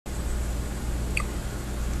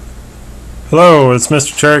Hello, it's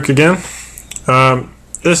Mr. Turek again.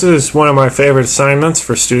 This is one of my favorite assignments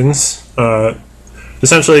for students.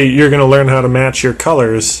 Essentially, you're going to learn how to match your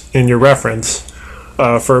colors in your reference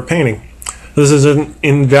for a painting. This is an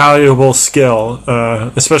invaluable skill,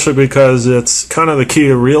 especially because it's kind of the key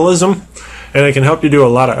to realism, and it can help you do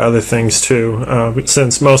a lot of other things too,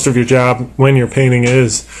 since most of your job when you're painting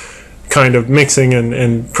is kind of mixing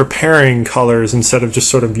and preparing colors instead of just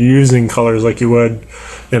sort of using colors like you would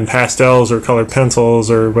in pastels or colored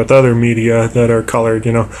pencils or with other media that are colored.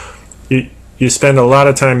 You know, you spend a lot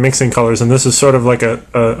of time mixing colors, and this is sort of like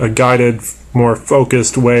a guided, more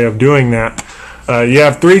focused way of doing that. You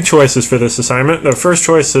have three choices for this assignment. The first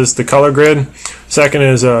choice is the color grid, second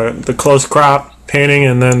is the close crop painting,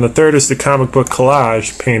 and then the third is the comic book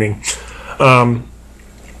collage painting.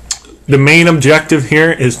 The main objective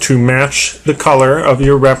here is to match the color of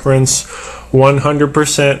your reference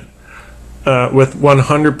 100% with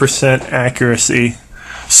 100% accuracy.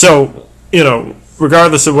 So, you know,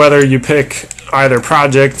 regardless of whether you pick either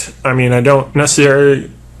project, I mean, I don't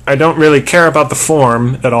really care about the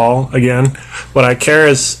form at all. Again, what I care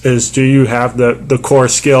is do you have the core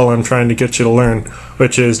skill I'm trying to get you to learn,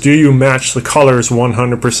 which is do you match the colors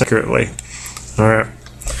 100% accurately. All right.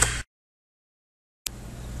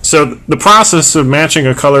 So the process of matching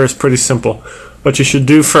a color is pretty simple. What you should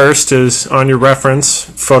do first is on your reference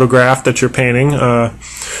photograph that you're painting,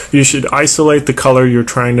 you should isolate the color you're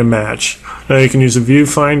trying to match. Now you can use a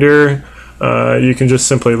viewfinder, you can just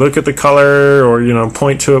simply look at the color, or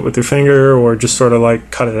point to it with your finger, or just sort of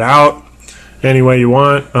like cut it out any way you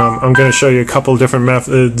want. I'm going to show you a couple different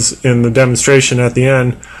methods in the demonstration at the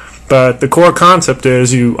end, but the core concept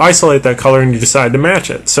is you isolate that color and you decide to match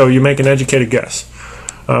it. So you make an educated guess.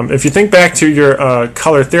 If you think back to your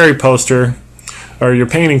color theory poster or your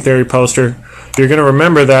painting theory poster, you're going to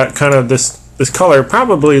remember that kind of this color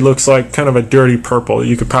probably looks like kind of a dirty purple.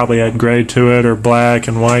 You could probably add gray to it or black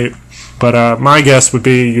and white, but my guess would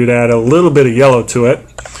be you'd add a little bit of yellow to it,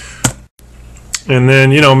 and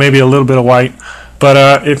then maybe a little bit of white.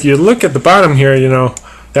 But if you look at the bottom here,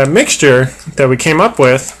 that mixture that we came up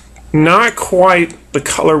with, not quite the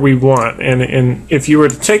color we want, and if you were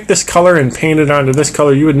to take this color and paint it onto this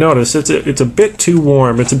color, you would notice it's a bit too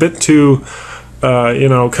warm, it's a bit too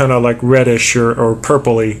kind of like reddish or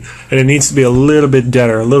purpley, and it needs to be a little bit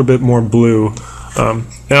deader, a little bit more blue.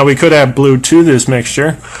 Now we could add blue to this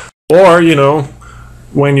mixture, or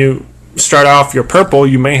when you start off your purple,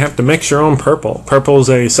 you may have to mix your own purple. Purple is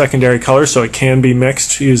a secondary color, so it can be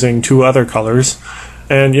mixed using two other colors.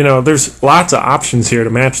 And there's lots of options here to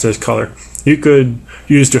match this color. You could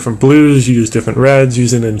use different blues, use different reds,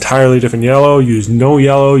 use an entirely different yellow, use no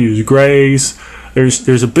yellow, use grays.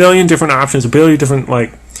 There's a billion different options, a billion different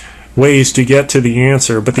ways to get to the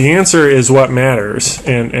answer. But the answer is what matters,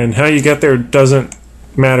 and how you get there doesn't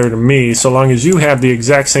matter to me, so long as you have the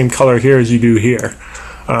exact same color here as you do here.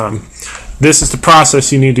 This is the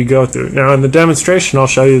process you need to go through. Now in the demonstration, I'll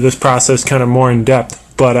show you this process kind of more in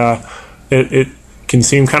depth, but it can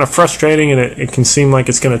seem kind of frustrating, and it can seem like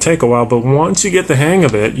it's going to take a while, but once you get the hang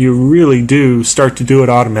of it, you really do start to do it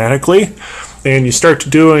automatically, and you start to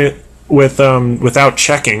do it without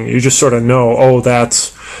checking. You just sort of know, oh,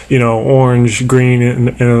 that's orange, green,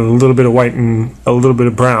 and a little bit of white and a little bit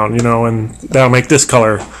of brown, and that'll make this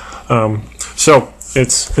color. So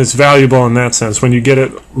it's valuable in that sense. When you get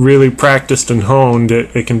it really practiced and honed,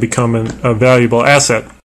 it can become a valuable asset.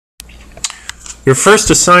 Your first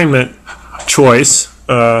assignment choice,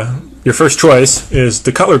 your first choice is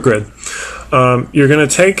the color grid. You're going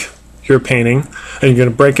to take your painting and you're going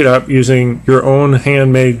to break it up using your own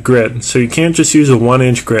handmade grid. So you can't just use a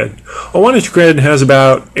 1-inch grid. A 1-inch grid has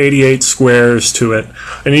about 88 squares to it.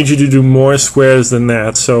 I need you to do more squares than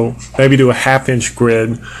that. So maybe do a 1/2-inch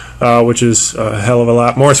grid, which is a hell of a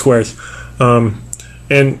lot more squares.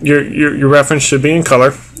 And your reference should be in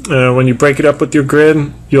color. When you break it up with your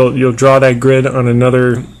grid, you'll draw that grid on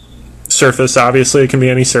another surface. Obviously, it can be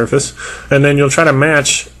any surface, and then you'll try to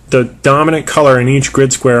match the dominant color in each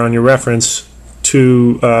grid square on your reference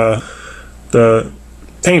to the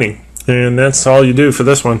painting, and that's all you do for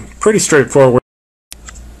this one. Pretty straightforward.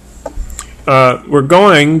 We're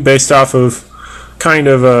going based off of kind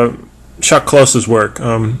of Chuck Close's work.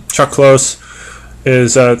 Chuck Close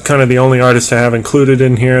is kind of the only artist to have included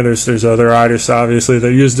in here. There's other artists obviously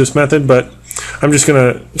that use this method, but I'm just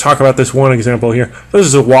going to talk about this one example here. This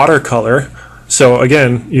is a watercolor. So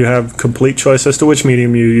again, you have complete choice as to which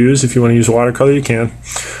medium you use. If you want to use watercolor, you can.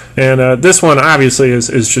 And this one obviously is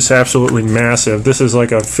just absolutely massive. This is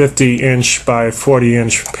like a 50-inch by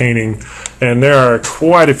 40-inch painting, and there are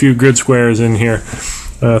quite a few grid squares in here.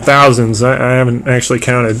 thousands. I haven't actually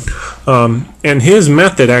counted. And his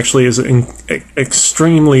method actually is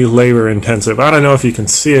extremely labor intensive. I don't know if you can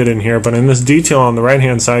see it in here, but in this detail on the right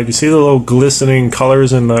hand side, you see the little glistening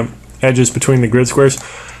colors in the edges between the grid squares?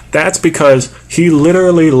 That's because he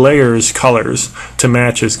literally layers colors to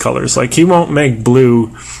match his colors. Like, he won't make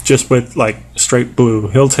blue just with like straight blue.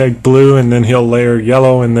 He'll take blue and then he'll layer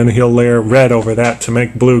yellow and then he'll layer red over that to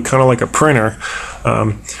make blue, kind of like a printer.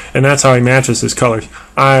 And that's how he matches his colors.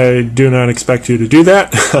 I do not expect you to do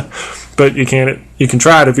that, but you can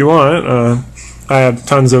try it if you want. I have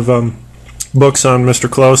tons of books on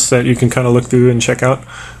Mr. Close that you can kind of look through and check out.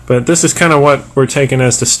 But this is kind of what we're taking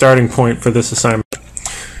as the starting point for this assignment.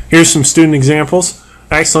 Here's some student examples,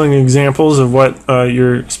 excellent examples of what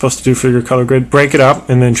you're supposed to do for your color grid. Break it up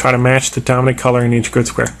and then try to match the dominant color in each grid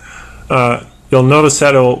square. You'll notice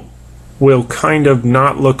that it will kind of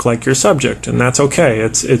not look like your subject, and that's okay.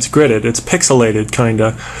 It's gridded, it's pixelated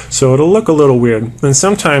kinda, so it'll look a little weird. And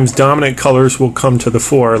sometimes dominant colors will come to the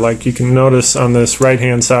fore, like you can notice on this right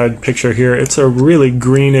hand side picture here. It's a really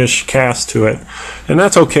greenish cast to it, and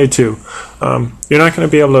that's okay too. You're not going to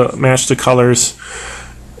be able to match the colors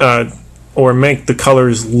or make the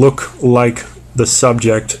colors look like the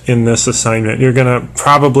subject in this assignment. You're going to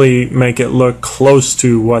probably make it look close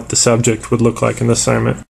to what the subject would look like in the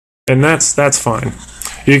assignment, and that's fine.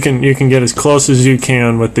 You can get as close as you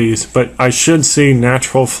can with these, but I should see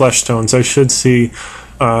natural flesh tones. I should see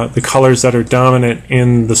the colors that are dominant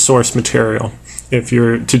in the source material if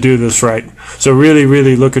you're to do this right. So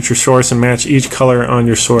really look at your source and match each color on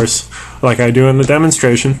your source like I do in the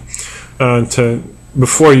demonstration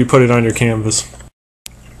before you put it on your canvas.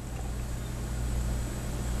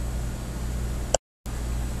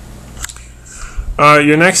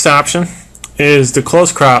 Your next option is the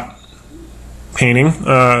close crop painting.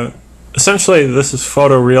 Essentially, this is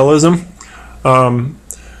photorealism.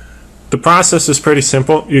 The process is pretty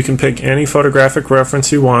simple. You can pick any photographic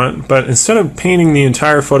reference you want, but instead of painting the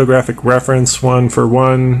entire photographic reference one for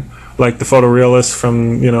one, like the photorealist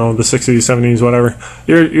from, you know, the 60s, 70s, whatever,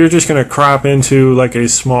 you're just going to crop into like a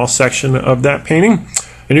small section of that painting,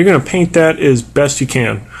 and you're going to paint that as best you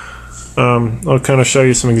can. I'll kind of show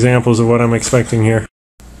you some examples of what I'm expecting here.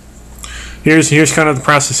 Here's kind of the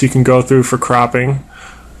process you can go through for cropping.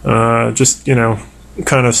 Just, you know,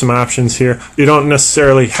 kind of some options here. You don't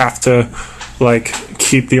necessarily have to like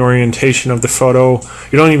keep the orientation of the photo.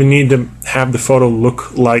 You don't even need to have the photo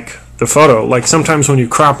look like the photo. Like sometimes when you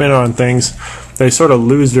crop in on things, they sort of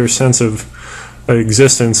lose their sense of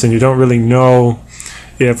existence, and you don't really know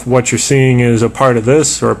if what you're seeing is a part of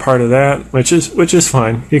this or a part of that, which is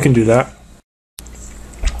fine. You can do that.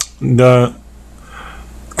 The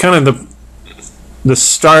kind of the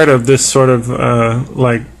start of this sort of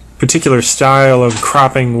like particular style of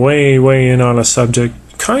cropping way in on a subject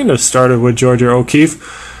kind of started with Georgia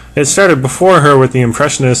O'Keeffe. It started before her with the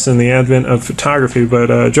Impressionists and the advent of photography,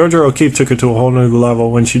 but Georgia O'Keeffe took it to a whole new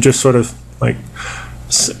level when she just sort of like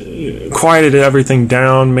quieted everything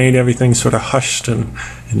down, made everything sort of hushed and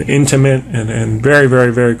intimate and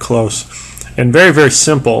very close and very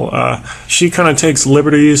simple. She kind of takes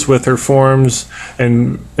liberties with her forms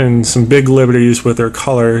and some big liberties with her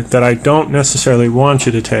color that I don't necessarily want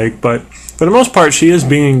you to take, but for the most part she is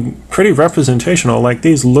being pretty representational. Like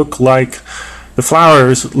these look like the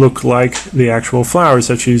flowers look like the actual flowers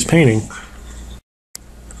that she's painting.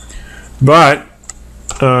 But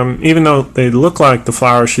even though they look like the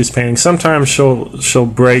flowers she's painting, sometimes she'll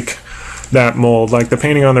break that mold. Like the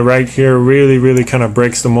painting on the right here really kind of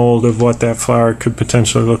breaks the mold of what that flower could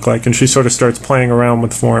potentially look like, and she sort of starts playing around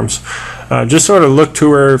with forms. Just sort of look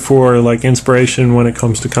to her for like inspiration when it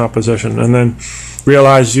comes to composition, and then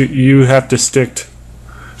realize you have to stick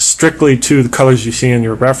strictly to the colors you see in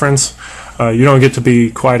your reference. You don't get to be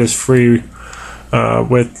quite as free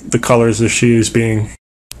with the colors as she is being.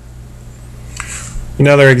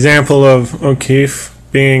 Another example of O'Keeffe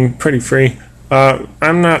being pretty free.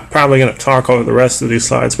 I'm not probably going to talk over the rest of these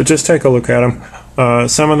slides, but just take a look at them.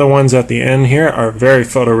 Some of the ones at the end here are very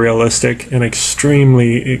photorealistic and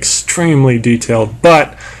extremely detailed,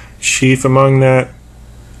 but chief among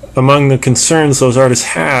the concerns those artists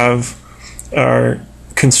have are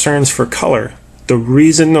concerns for color. The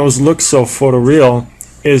reason those look so photoreal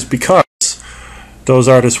is because those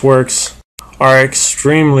artists' works are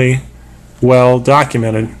extremely well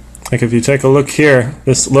documented. Like if you take a look here,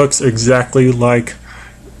 this looks exactly like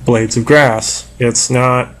blades of grass. It's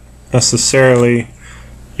not necessarily,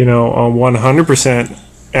 you know, 100%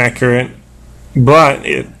 accurate, but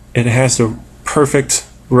it has the perfect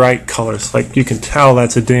right colors. Like you can tell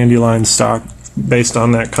that's a dandelion stock based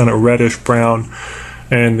on that kind of reddish brown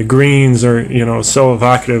and the greens are, you know, so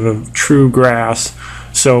evocative of true grass.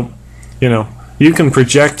 So, you know, you can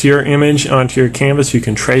project your image onto your canvas, you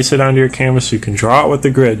can trace it onto your canvas, you can draw it with the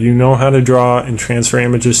grid. You know how to draw and transfer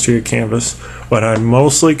images to your canvas. What I'm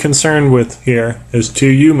mostly concerned with here is, do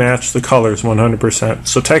you match the colors 100%?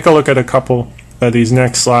 So take a look at a couple of these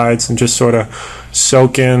next slides and just sort of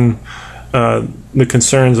soak in the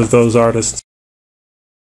concerns of those artists.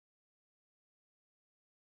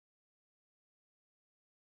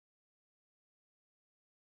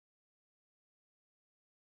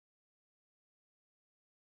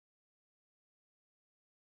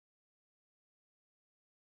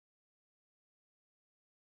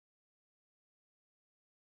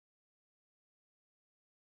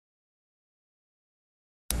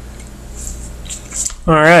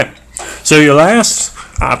 Alright, so your last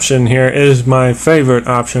option here is my favorite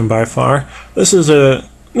option by far. This is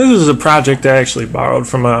a project I actually borrowed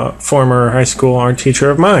from a former high school art teacher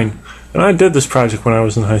of mine. And I did this project when I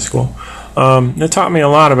was in high school. It taught me a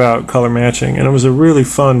lot about color matching, and it was a really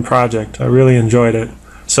fun project. I really enjoyed it.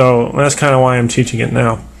 So that's kind of why I'm teaching it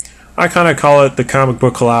now. I kind of call it the comic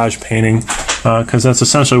book collage painting, because that's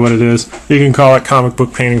essentially what it is. You can call it comic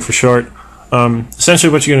book painting for short.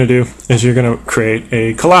 Essentially what you're going to do is you're going to create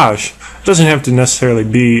a collage. It doesn't have to necessarily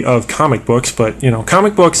be of comic books, but you know,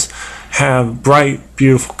 comic books have bright,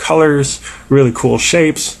 beautiful colors, really cool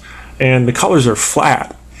shapes, and the colors are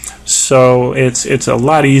flat. So it's a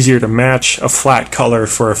lot easier to match a flat color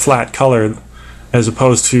for a flat color as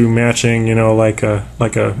opposed to matching, you know, like a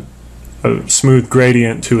smooth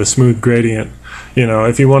gradient to a smooth gradient. You know,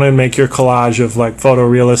 if you want to make your collage of like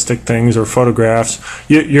photorealistic things or photographs,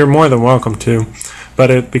 you're more than welcome to,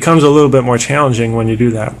 but it becomes a little bit more challenging when you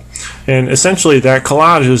do that. And essentially that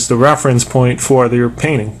collage is the reference point for your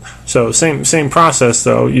painting. So same process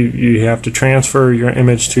though. You have to transfer your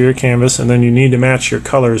image to your canvas, and then you need to match your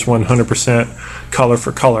colors 100% color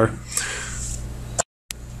for color.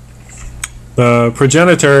 The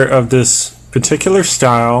progenitor of this particular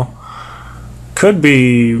style could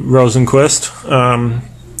be Rosenquist.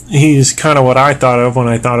 He's kind of what I thought of when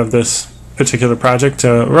I thought of this particular project.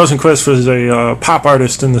 Rosenquist was a pop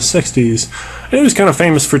artist in the 60s. And he was kind of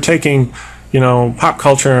famous for taking, you know, pop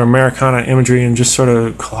culture and Americana imagery and just sort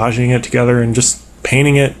of collaging it together and just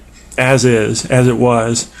painting it as is, as it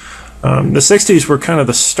was. The 60s were kind of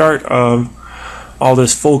the start of all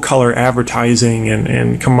this full color advertising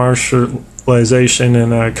and commercialization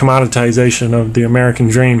and commoditization of the American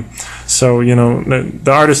dream. So, you know,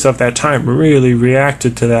 the artists of that time really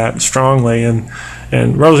reacted to that strongly, and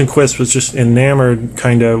Rosenquist was just enamored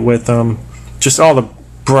kind of with just all the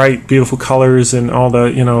bright, beautiful colors and all the,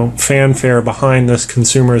 you know, fanfare behind this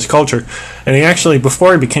consumerist culture. And he actually,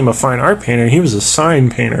 before he became a fine art painter, he was a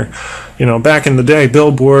sign painter. You know, back in the day,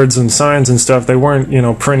 billboards and signs and stuff, they weren't, you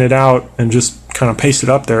know, printed out and just kind of pasted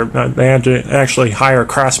up there. They had to actually hire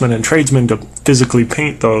craftsmen and tradesmen to physically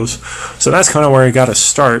paint those. So that's kind of where he got his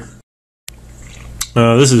start.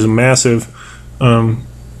 This is a massive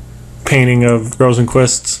painting of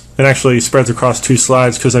Rosenquist's. It actually spreads across 2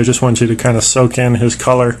 slides because I just want you to kind of soak in his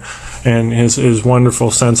color and his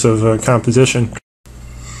wonderful sense of composition.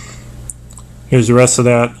 Here's the rest of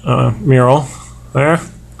that mural there.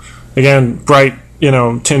 Again, bright, you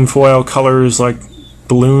know, tinfoil colors like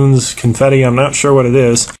balloons, confetti. I'm not sure what it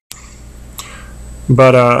is.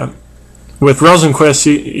 But with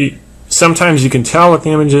Rosenquist, sometimes you can tell what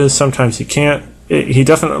the image is, sometimes you can't. He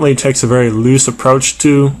definitely takes a very loose approach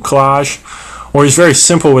to collage, or he's very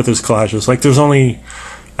simple with his collages. Like there's only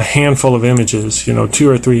a handful of images, you know, 2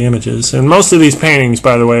 or 3 images. And most of these paintings,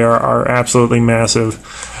 by the way, are absolutely massive,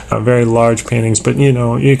 very large paintings, but you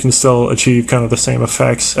know, you can still achieve kind of the same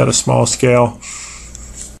effects at a small scale.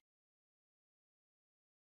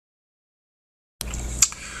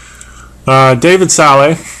 David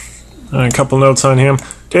Salle, a couple notes on him.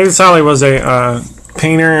 David Salle was a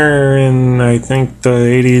painter in, I think, the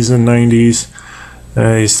 80s and 90s.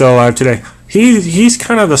 He's still alive today. He's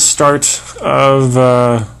kind of the start of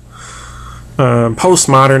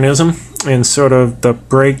postmodernism and sort of the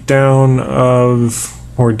breakdown of,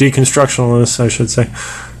 or deconstructionalist, I should say,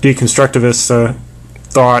 deconstructivist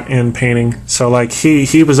thought in painting. So like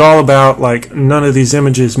he was all about like none of these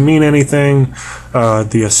images mean anything,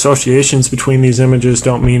 the associations between these images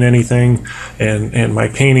don't mean anything, and my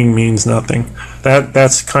painting means nothing.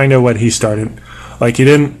 That's kind of what he started. Like he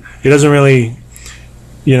doesn't really,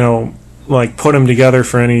 you know, like put them together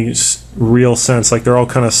for any real sense. Like they're all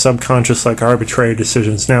kind of subconscious, like arbitrary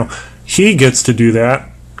decisions. Now he gets to do that,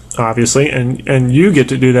 obviously, and you get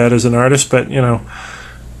to do that as an artist, but you know,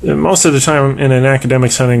 most of the time in an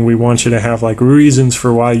academic setting, we want you to have like reasons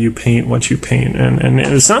for why you paint what you paint, and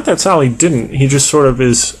it's not that Sally didn't. He just sort of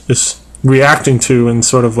is reacting to and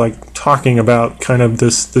sort of like talking about kind of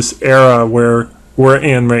this era where we're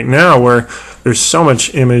in right now, where there's so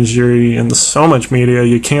much imagery and so much media,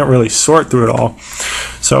 you can't really sort through it all.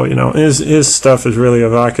 So, you know, his stuff is really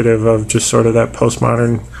evocative of just sort of that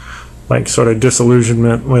postmodern, like, sort of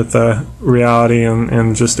disillusionment with reality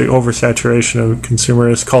and just the oversaturation of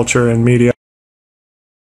consumerist culture and media.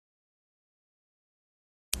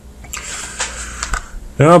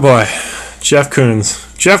 Oh boy, Jeff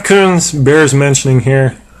Koons. Jeff Koons bears mentioning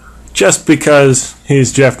here just because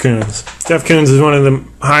he's Jeff Koons. Jeff Koons is one of the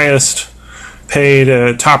highest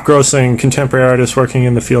paid, top grossing contemporary artists working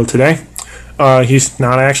in the field today. He's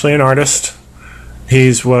not actually an artist. He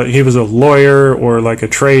was a lawyer or like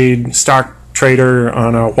a stock trader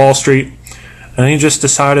on Wall Street, and he just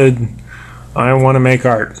decided, I want to make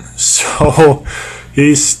art. So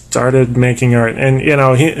he started making art, and you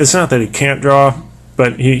know, it's not that he can't draw,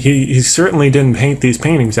 but he certainly didn't paint these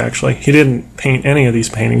paintings. Actually, he didn't paint any of these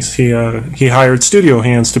paintings. He hired studio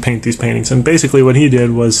hands to paint these paintings, and basically what he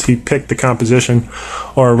did was he picked the composition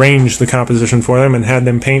or arranged the composition for them and had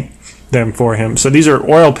them paint them for him. So these are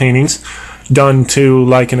oil paintings done to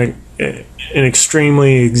like an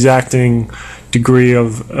extremely exacting degree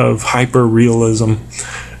of hyper realism,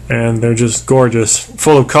 and they're just gorgeous,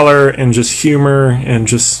 full of color and just humor and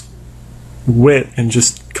just wit and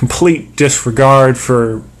just complete disregard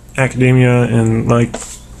for academia and like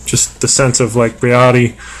just the sense of like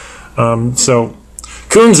reality. So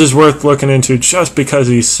Koons is worth looking into just because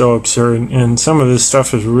he's so absurd, and some of his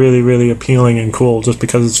stuff is really, really appealing and cool just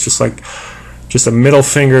because it's just like just a middle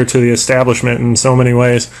finger to the establishment in so many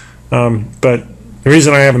ways. But the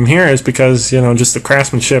reason I have him here is because, you know, just the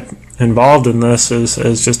craftsmanship involved in this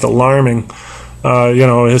is just alarming. You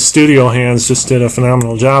know, his studio hands just did a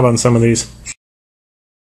phenomenal job on some of these.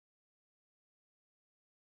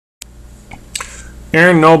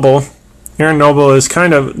 Aaron Noble. Aaron Noble is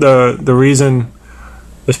kind of the reason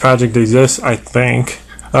this project exists, I think.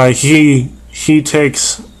 He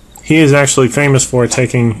is actually famous for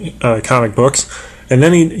taking comic books, and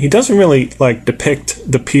then he doesn't really like depict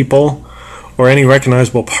the people or any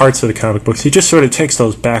recognizable parts of the comic books. He just sort of takes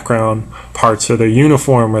those background parts or the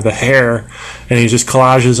uniform or the hair, and he just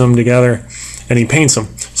collages them together and he paints them.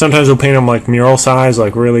 Sometimes he'll paint them like mural size,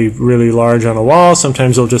 like really, really large on a wall.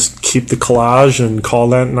 Sometimes he'll just keep the collage and call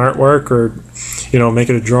that an artwork, or, you know, make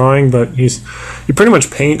it a drawing. But he pretty much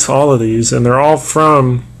paints all of these, and they're all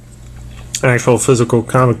from actual physical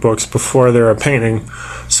comic books before they're a painting.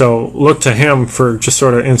 So look to him for just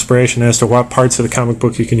sort of inspiration as to what parts of the comic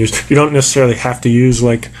book you can use. You don't necessarily have to use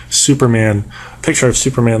like Superman, a picture of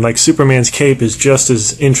Superman. Like Superman's cape is just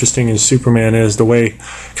as interesting as Superman is, the way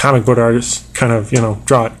comic book artists kind of, you know,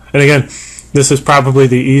 draw it. And again, this is probably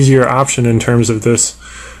the easier option in terms of this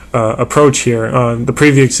approach here. The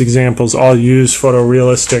previous examples all use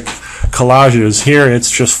photorealistic collages. Here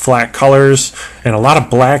it's just flat colors and a lot of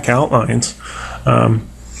black outlines.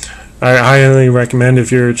 I highly recommend,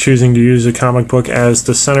 if you're choosing to use a comic book as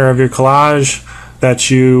the center of your collage, that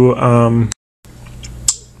you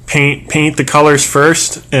paint the colors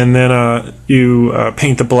first, and then you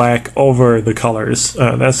paint the black over the colors.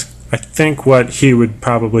 That's, I think, what he would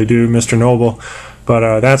probably do, Mr. Noble.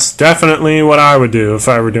 But that's definitely what I would do if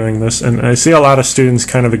I were doing this. And I see a lot of students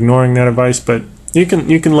kind of ignoring that advice, but you can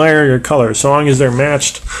layer your colors so long as they're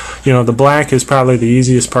matched. You know, the black is probably the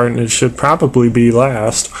easiest part, and it should probably be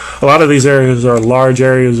last. A lot of these areas are large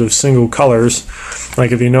areas of single colors.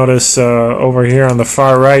 Like if you notice over here on the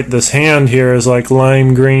far right, this hand here is like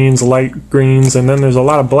lime greens, light greens, and then there's a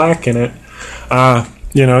lot of black in it.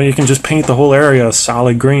 You know, you can just paint the whole area a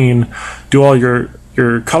solid green, do all your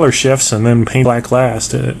color shifts, and then paint black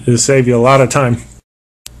last. It'll save you a lot of time.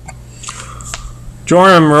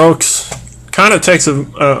 Joram Rokes kind of takes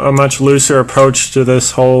a much looser approach to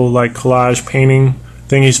this whole like collage painting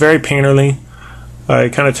thing. He's very painterly. He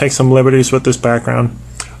kind of takes some liberties with this background,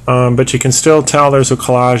 but you can still tell there's a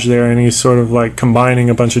collage there, and he's sort of like combining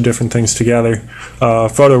a bunch of different things together.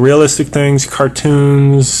 Photorealistic things,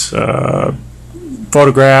 cartoons,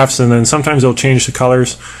 photographs, and then sometimes he'll change the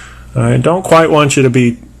colors. I don't quite want you to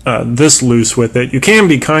be this loose with it. You can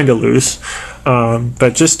be kind of loose,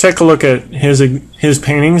 but just take a look at his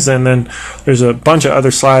paintings, and then there's a bunch of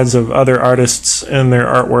other slides of other artists and their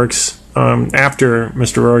artworks after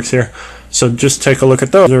Mr. Rokes here. So just take a look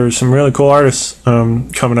at those. There are some really cool artists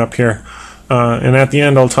coming up here. And at the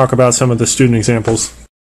end, I'll talk about some of the student examples.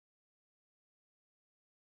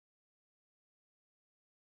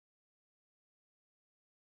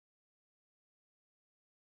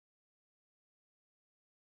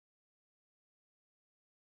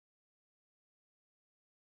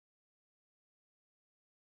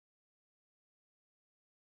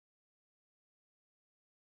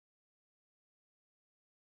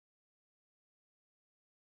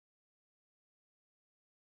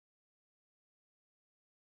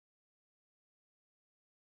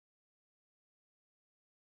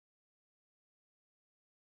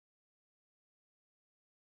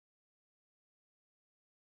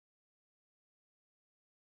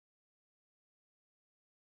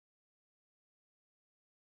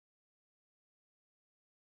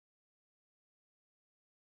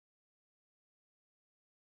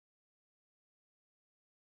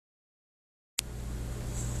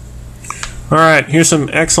 Alright, here's some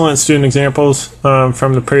excellent student examples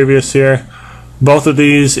from the previous here. Both of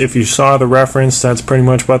these, if you saw the reference, that's pretty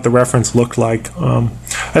much what the reference looked like.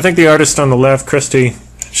 I think the artist on the left, Christy,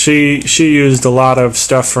 she used a lot of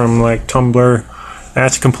stuff from like Tumblr.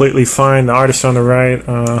 That's completely fine. The artist on the right,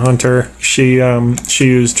 Hunter, she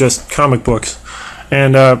used just comic books.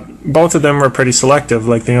 And both of them were pretty selective.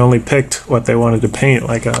 Like they only picked what they wanted to paint.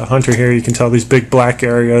 Like Hunter here, you can tell these big black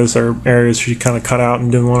areas are areas she kind of cut out and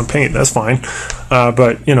didn't want to paint. That's fine.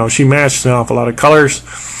 But you know, she matched an awful lot of colors.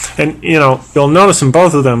 And you know, you'll notice in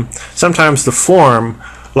both of them, sometimes the form,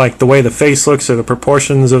 like the way the face looks or the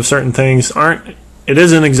proportions of certain things, it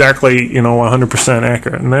isn't exactly, you know, 100%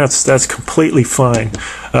 accurate, and that's completely fine.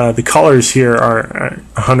 The colors here are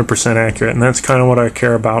 100% accurate, and that's kind of what I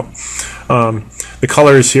care about. The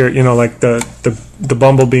colors here, you know, like the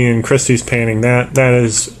bumblebee in Christie's painting, that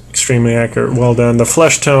is extremely accurate, well done. The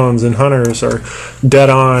flesh tones in Hunter's are dead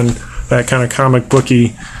on, that kind of comic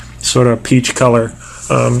booky sort of peach color.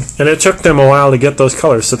 And it took them a while to get those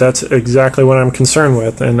colors, so that's exactly what I'm concerned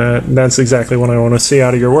with, and that's exactly what I want to see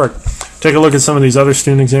out of your work. Take a look at some of these other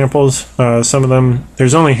student examples. Some of them,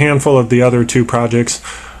 there's only a handful of the other two projects.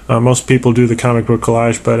 Most people do the comic book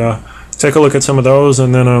collage, but take a look at some of those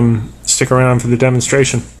and then stick around for the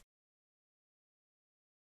demonstration.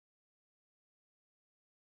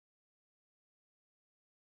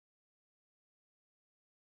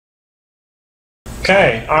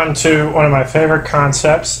 Okay, on to one of my favorite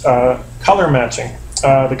concepts, color matching.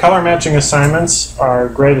 The color matching assignments are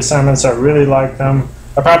great assignments. I really like them.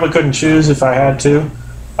 I probably couldn't choose if I had to,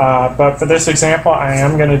 but for this example, I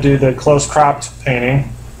am going to do the close-cropped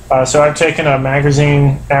painting. So I've taken a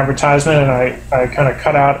magazine advertisement and I kind of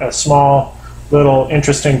cut out a small, little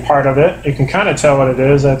interesting part of it. You can kind of tell what it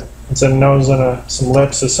is. It's a nose and some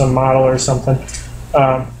lips of some model or something.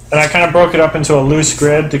 And I kind of broke it up into a loose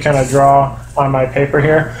grid to kind of draw on my paper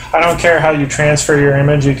here. I don't care how you transfer your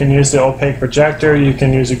image. You can use the opaque projector, you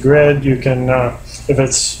can use a grid, you can, if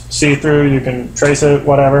it's see-through, you can trace it,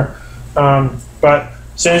 whatever. But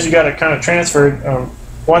as soon as you got it kind of transferred,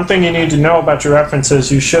 one thing you need to know about your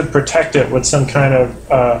references, you should protect it with some kind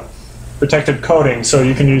of protective coating. So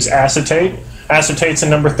you can use acetate. Acetate's in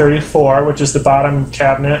number 34, which is the bottom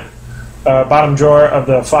cabinet, bottom drawer of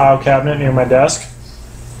the file cabinet near my desk.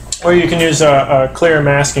 Or you can use a clear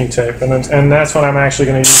masking tape, and that's what I'm actually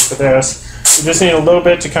going to use for this. You just need a little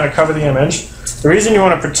bit to kind of cover the image. The reason you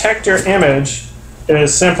want to protect your image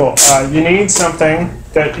is simple. You need something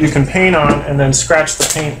that you can paint on and then scratch the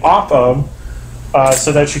paint off of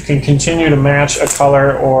so that you can continue to match a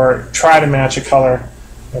color or try to match a color.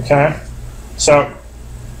 Okay? So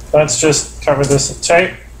let's just cover this with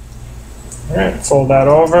tape. All right, fold that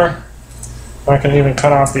over. I can even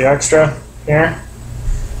cut off the extra here.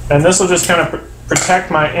 And this will just kind of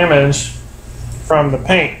protect my image from the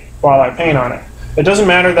paint while I paint on it. It doesn't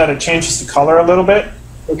matter that it changes the color a little bit,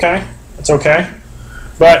 okay? It's okay.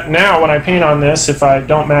 But now when I paint on this, if I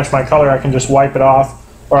don't match my color, I can just wipe it off,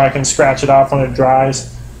 or I can scratch it off when it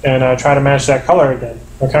dries and try to match that color again,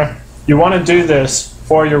 okay? You want to do this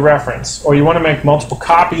for your reference, or you want to make multiple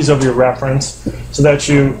copies of your reference so that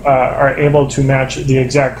you are able to match the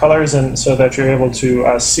exact colors and so that you're able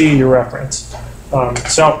to see your reference.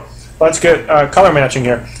 So let's get color matching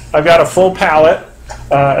here. I've got a full palette,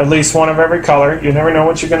 at least one of every color. You never know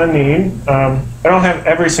what you're going to need. I don't have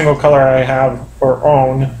every single color I have or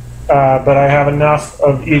own, but I have enough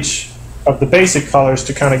of each of the basic colors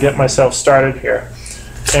to kind of get myself started here.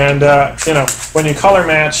 And you know, when you color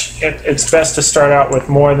match, it's best to start out with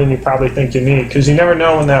more than you probably think you need, because you never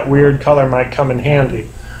know when that weird color might come in handy.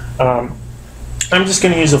 I'm just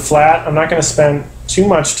going to use a flat. I'm not going to spend too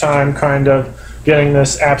much time kind of getting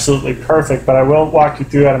this absolutely perfect, but I will walk you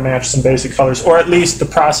through how to match some basic colors, or at least the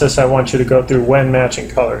process I want you to go through when matching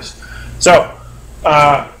colors. So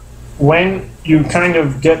when you kind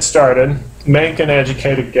of get started, make an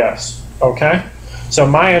educated guess, okay? So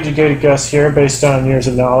my educated guess here, based on years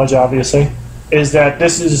of knowledge obviously, is that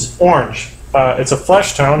this is orange. It's a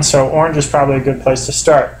flesh tone, so orange is probably a good place to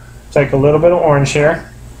start. Take a little bit of orange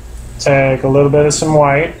here, take a little bit of some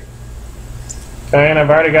white. Okay, and I've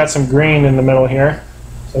already got some green in the middle here,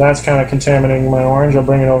 so that's kind of contaminating my orange. I'll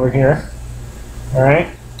bring it over here. All right,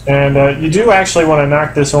 and you do actually want to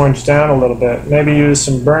knock this orange down a little bit. Maybe use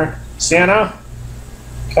some burnt sienna.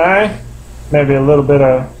 Okay, maybe a little bit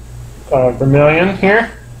of vermilion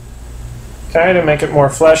here. Okay, to make it more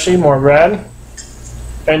fleshy, more red.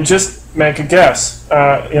 And just make a guess.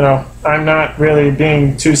 You know, I'm not really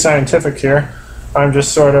being too scientific here. I'm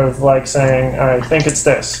just sort of like saying, I think it's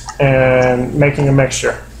this, and making a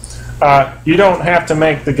mixture. You don't have to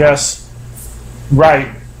make the guess right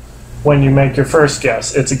when you make your first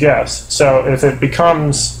guess. It's a guess. So if it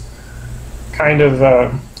becomes kind of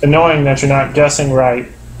annoying that you're not guessing right,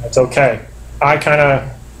 that's okay. I kind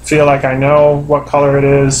of feel like I know what color it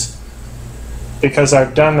is because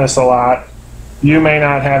I've done this a lot. You may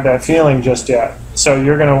not have that feeling just yet. So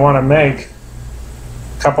you're going to want to make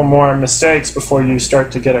a couple more mistakes before you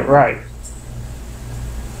start to get it right.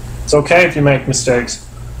 It's okay if you make mistakes.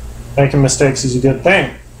 Making mistakes is a good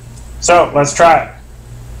thing. So let's try it.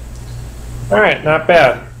 All right, not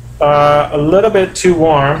bad. A little bit too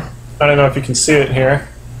warm. I don't know if you can see it here.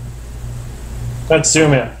 Let's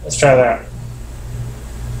zoom in. Let's try that.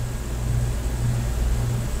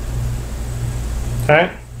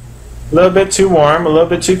 Okay. A little bit too warm, a little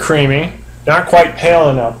bit too creamy. Not quite pale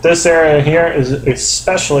enough. This area here is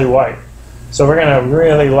especially white. So we're going to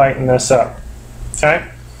really lighten this up. Okay?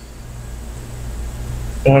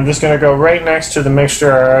 And I'm just going to go right next to the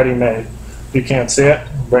mixture I already made. If you can't see it,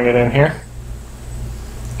 bring it in here.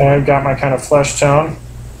 And I've got my kind of flesh tone.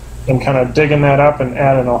 I'm kind of digging that up and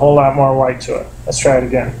adding a whole lot more white to it. Let's try it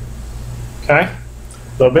again. Okay?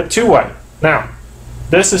 A little bit too white. Now,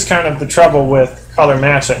 this is kind of the trouble with color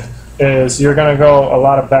matching, is you're going to go a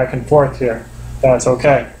lot of back and forth here. That's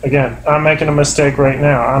okay. Again, I'm making a mistake right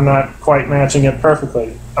now. I'm not quite matching it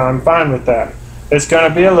perfectly. I'm fine with that. It's going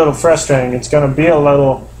to be a little frustrating. It's going to be a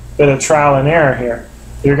little bit of trial and error here.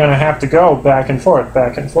 You're going to have to go back and forth,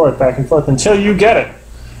 back and forth, back and forth until you get it.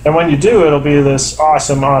 And when you do, it'll be this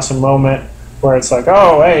awesome, awesome moment where it's like,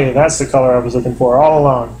 oh, hey, that's the color I was looking for all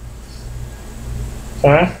along.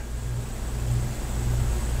 Okay?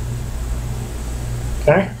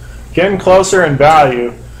 Okay? Getting closer in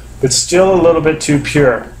value, but still a little bit too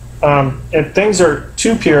pure. If things are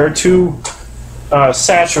too pure, too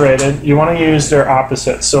saturated, you want to use their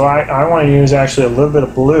opposite. So I want to use actually a little bit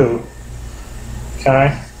of blue,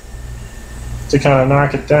 okay, to kind of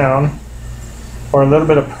knock it down, or a little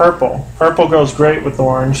bit of purple. Purple goes great with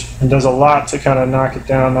orange and does a lot to kind of knock it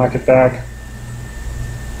down, knock it back,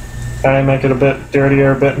 kind of make it a bit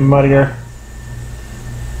dirtier, a bit muddier.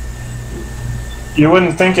 You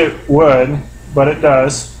wouldn't think it would, but it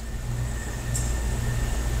does.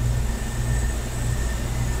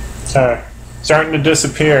 Okay, starting to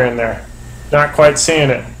disappear in there. Not quite seeing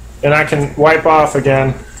it. And I can wipe off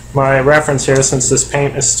again my reference here since this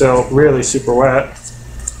paint is still really super wet.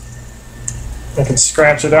 I can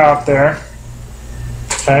scratch it out there.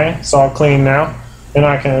 Okay, it's all clean now. And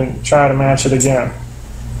I can try to match it again.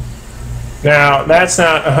 Now, that's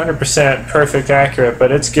not 100% perfect accurate,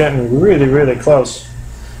 but it's getting really, really close.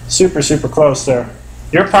 Super, super close there.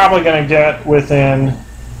 You're probably going to get within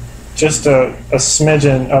just a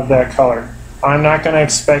smidgen of that color. I'm not going to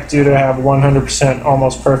expect you to have 100%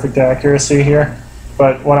 almost perfect accuracy here,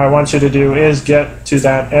 but what I want you to do is get to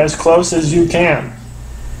that as close as you can,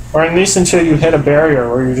 or at least until you hit a barrier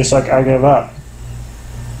where you're just like, I give up.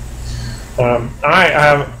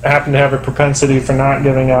 I happen to have a propensity for not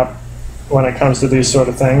giving up when it comes to these sort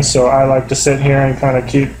of things, so I like to sit here and kind of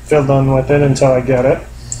keep fiddling with it until I get it,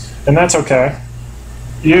 and that's okay.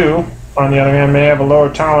 You, on the other hand, may have a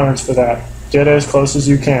lower tolerance for that. Get as close as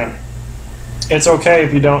you can. It's okay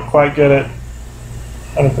if you don't quite get it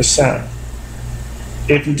 100%.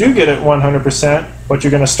 If you do get it 100%, what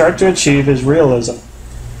you're going to start to achieve is realism.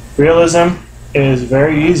 Realism is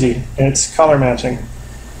very easy. It's color matching.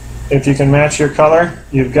 If you can match your color,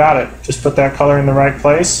 you've got it. Just put that color in the right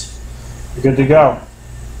place. You're good to go.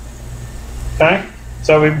 Okay?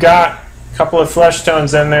 So we've got a couple of flesh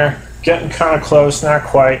tones in there. Getting kind of close, not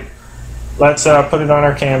quite. Let's put it on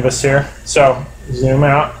our canvas here. So zoom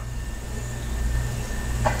out.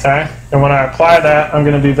 Okay? And when I apply that, I'm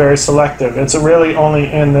going to be very selective. It's really only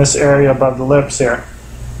in this area above the lips here.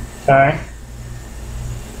 Okay?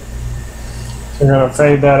 So we're going to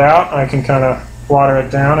fade that out. I can kind of water it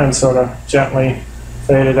down and sort of gently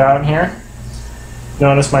fade it out here.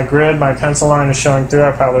 Notice my grid, my pencil line is showing through.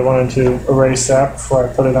 I probably wanted to erase that before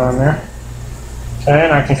I put it on there. Okay,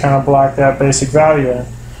 and I can kind of block that basic value in.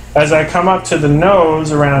 As I come up to the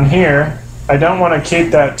nose around here, I don't want to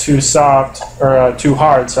keep that too soft, or too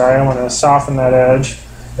hard, sorry. I want to soften that edge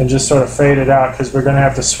and just sort of fade it out because we're going to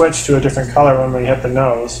have to switch to a different color when we hit the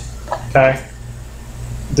nose. Okay?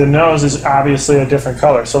 The nose is obviously a different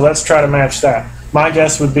color, so let's try to match that. My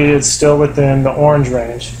guess would be it's still within the orange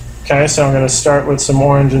range. Okay, so I'm going to start with some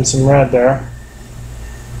orange and some red there.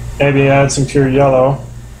 Maybe add some pure yellow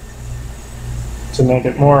to make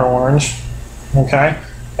it more orange. Okay,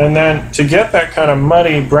 and then to get that kind of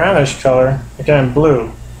muddy brownish color, again,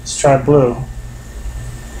 blue. Let's try blue.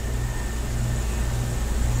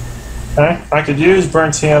 Okay, I could use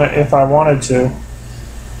burnt sienna if I wanted to.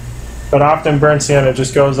 but often burnt sienna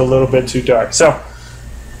just goes a little bit too dark. So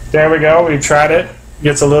there we go, we tried it.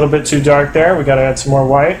 Gets a little bit too dark there. We got to add some more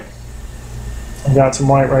white. I've got some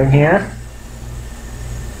white right here.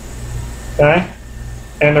 Okay,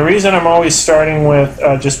 and the reason I'm always starting with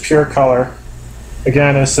just pure color,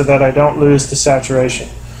 again, is so that I don't lose the saturation.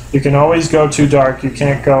 You can always go too dark. You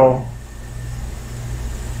can't go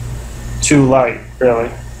too light, really.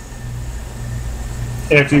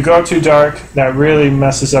 If you go too dark, that really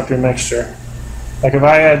messes up your mixture. Like if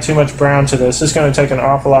I add too much brown to this, it's going to take an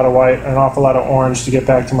awful lot of white and an awful lot of orange to get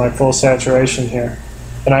back to my full saturation here.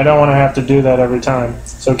 And I don't want to have to do that every time.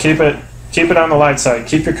 So keep it on the light side.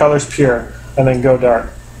 Keep your colors pure and then go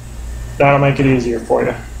dark. That'll make it easier for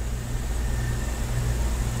you.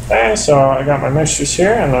 Okay, so I got my mixtures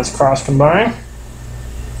here, and let's cross combine.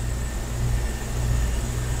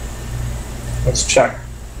 Let's check.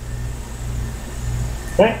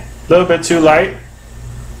 Okay, a little bit too light.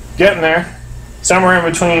 Getting there. Somewhere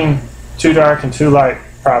in between too dark and too light,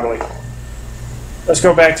 probably. Let's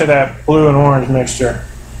go back to that blue and orange mixture.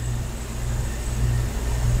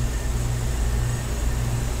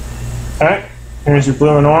 Alright, here's your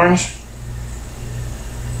blue and orange.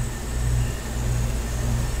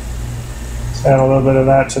 Let's add a little bit of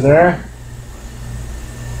that to there.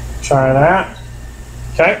 Try that.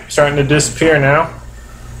 Okay, starting to disappear now.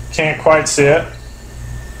 Can't quite see it.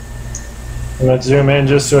 And let's zoom in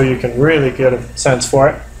just so you can really get a sense for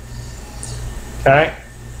it. Okay.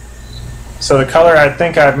 So the color I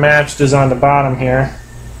think I've matched is on the bottom here.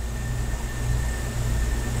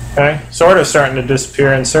 Okay, sort of starting to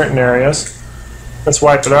disappear in certain areas. Let's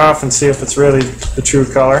wipe it off and see if it's really the true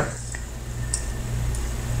color.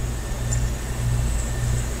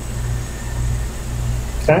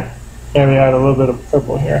 Okay, maybe add a little bit of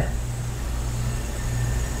purple here.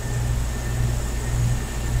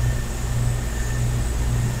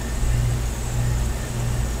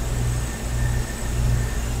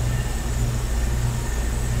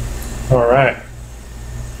 All right.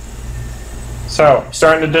 So,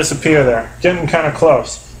 starting to disappear there. Getting kind of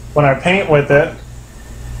close. When I paint with it,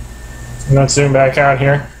 and let's zoom back out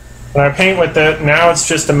here. When I paint with it, now it's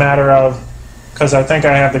just a matter of, because I think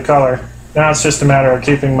I have the color, now it's just a matter of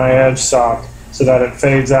keeping my edge soft so that it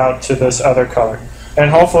fades out to this other color. And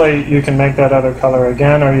hopefully you can make that other color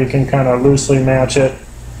again, or you can kind of loosely match it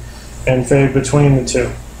and fade between the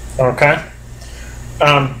two. Okay?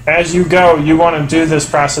 As you go, you want to do this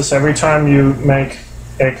process every time you make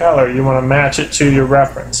a color. You want to match it to your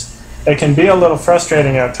reference. It can be a little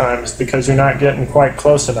frustrating at times because you're not getting quite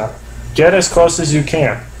close enough. Get as close as you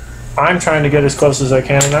can. I'm trying to get as close as I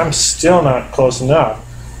can, and I'm still not close enough.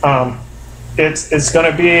 It's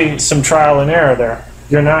going to be some trial and error there.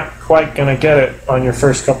 You're not quite going to get it on your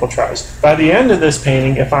first couple tries. By the end of this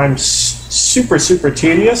painting, if I'm super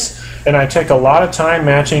tedious, and I take a lot of time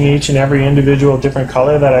matching each and every individual different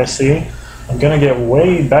color that I see, I'm going to get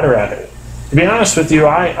way better at it. To be honest with you,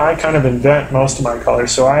 I kind of invent most of my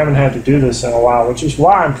colors, so I haven't had to do this in a while, which is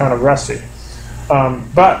why I'm kind of rusty.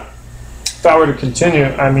 But if I were to continue,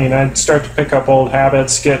 I mean, I'd start to pick up old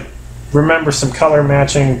habits, remember some color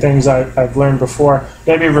matching things I've learned before,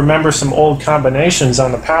 maybe remember some old combinations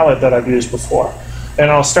on the palette that I've used before, and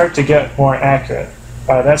I'll start to get more accurate.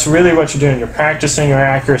 That's really what you're doing. You're practicing your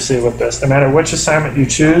accuracy with this. No matter which assignment you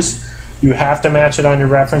choose, you have to match it on your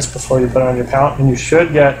reference before you put it on your palette, and you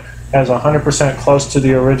should get as 100% close to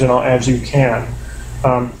the original as you can.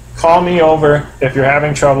 Call me over if you're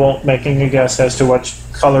having trouble making a guess as to what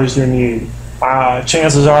colors you need.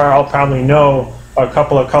 Chances are I'll probably know a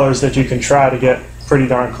couple of colors that you can try to get pretty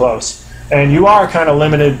darn close. And you are kind of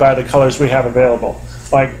limited by the colors we have available.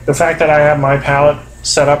 Like the fact that I have my palette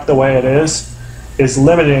set up the way it is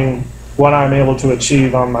limiting what I'm able to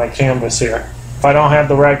achieve on my canvas here. If I don't have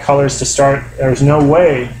the right colors to start, there's no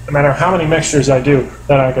way, no matter how many mixtures I do,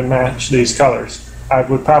 that I can match these colors. I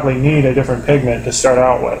would probably need a different pigment to start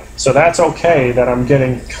out with. So that's okay that I'm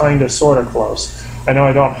getting kind of sort of close. I know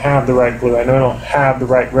I don't have the right blue, I know I don't have the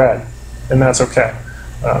right red, and that's okay.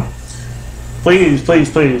 Please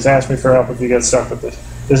ask me for help if you get stuck with this.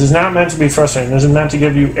 This is not meant to be frustrating. This is meant to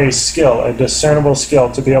give you a skill, a discernible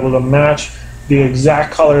skill, to be able to match the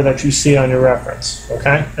exact color that you see on your reference,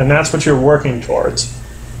 okay? And that's what you're working towards.